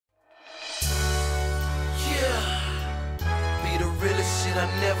shit I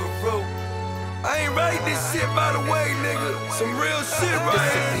never wrote. I ain't writing this shit by the way, nigga. Some real shit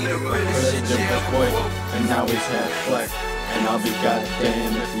right here. The realest shit you ever wrote. And now he's half black, and I'll be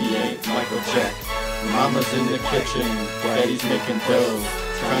goddamn if he ain't Michael Jack. Mama's in the kitchen, daddy's making dough,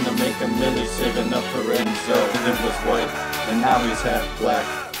 trying to make a milli, saving up for Enzo. And it was white, and now he's half black,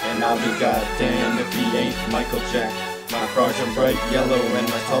 and I'll be goddamn if he ain't Michael Jack. My frogs are bright yellow and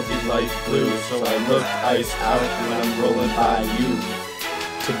my salty light blue, so I look iced out when I'm rolling by you.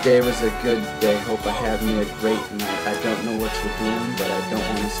 Today was a good day, hope I have me a great night. I don't know what you're doing, but I don't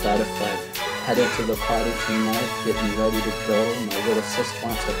want to start a fight. Headed to the party tonight, getting ready to go. My little sister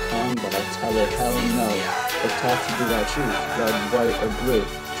wants to come, but I tell her hell no. What taxi do I choose, red, white, or blue?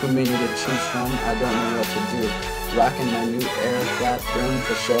 Too many to choose from, I don't know what to do. Rocking my new air flat brim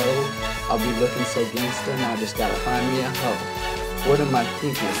for show. I'll be looking so gangsta, now I just gotta find me a hoe. What am I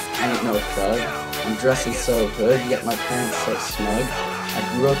thinking? I ain't no thug. I'm dressing so hood, yet my parents so smug. I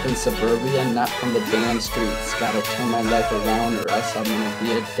grew up in suburbia, not from the damn streets. Gotta turn my life around or else I'm gonna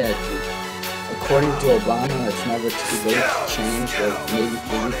be a dead dude. According to Obama, it's never too late to change, or maybe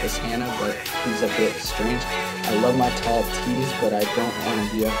for Rufus Hannah, but he's a bit strange. I love my tall tees, but I don't wanna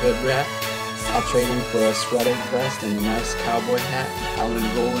be a hood rat. I'll trade him for a sweater vest and a nice cowboy hat. I'll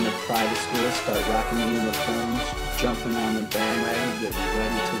enroll in a private school, start rocking uniforms, jumping on the bandwagon, getting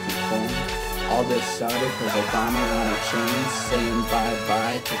ready to conform. All this started because Obama wanted change, saying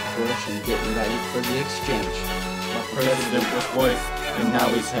bye-bye to Bush and getting ready for the exchange. My president was white, and now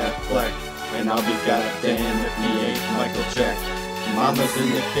he's half black, and I'll be goddamn if he ain't Michael Jack. Mama's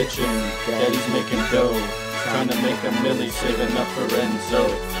in the kitchen, daddy's making dough, trying to make a milli, saving up for Enzo.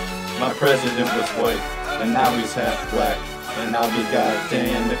 My president was white, and now he's half black, and I'll be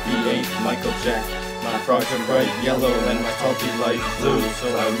goddamn if he ain't Michael Jack. My frogs are bright yellow and my salty light blue, so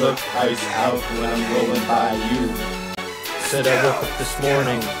I look iced out when I'm rolling by you. Said I woke up this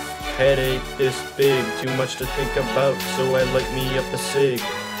morning, headache this big, too much to think about, so I light me up a cig.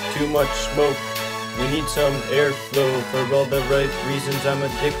 Too much smoke, we need some airflow, for all the right reasons I'm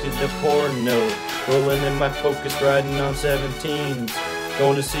addicted to porno. Rolling in my Focus, riding on 17s,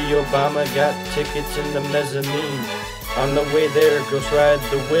 going to see Obama, got tickets in the mezzanine. On the way there, ghost ride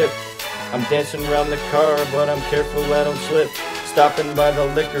the whip. I'm dancing around the car, but I'm careful I don't slip. Stopping by the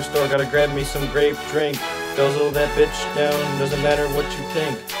liquor store, gotta grab me some grape drink. Guzzle that bitch down, doesn't matter what you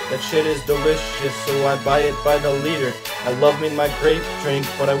think. That shit is delicious, so I buy it by the liter. I love me my grape drink,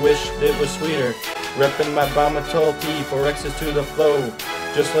 but I wish it was sweeter. Reppin' my Bama tall tea, 4X's to the flow.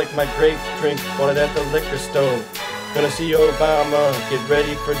 Just like my grape drink, bought it at the liquor store. Gonna see Obama, get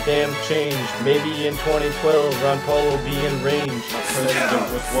ready for damn change. Maybe in 2012, Ron Paul will be in range. My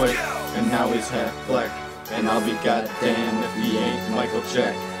president was white, and now he's half black, and I'll be goddamn if he ain't Michael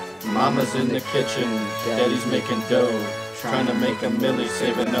Jack. Mama's in the kitchen, daddy's making dough, trying to make a milli,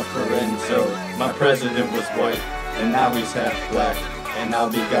 saving up for Enzo. My president was white, and now he's half black, and I'll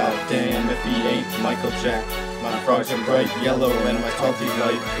be goddamn if he ain't Michael Jack. My frogs are bright yellow and my salty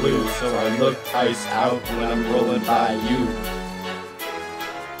light blue, so I look iced out when I'm rolling by you.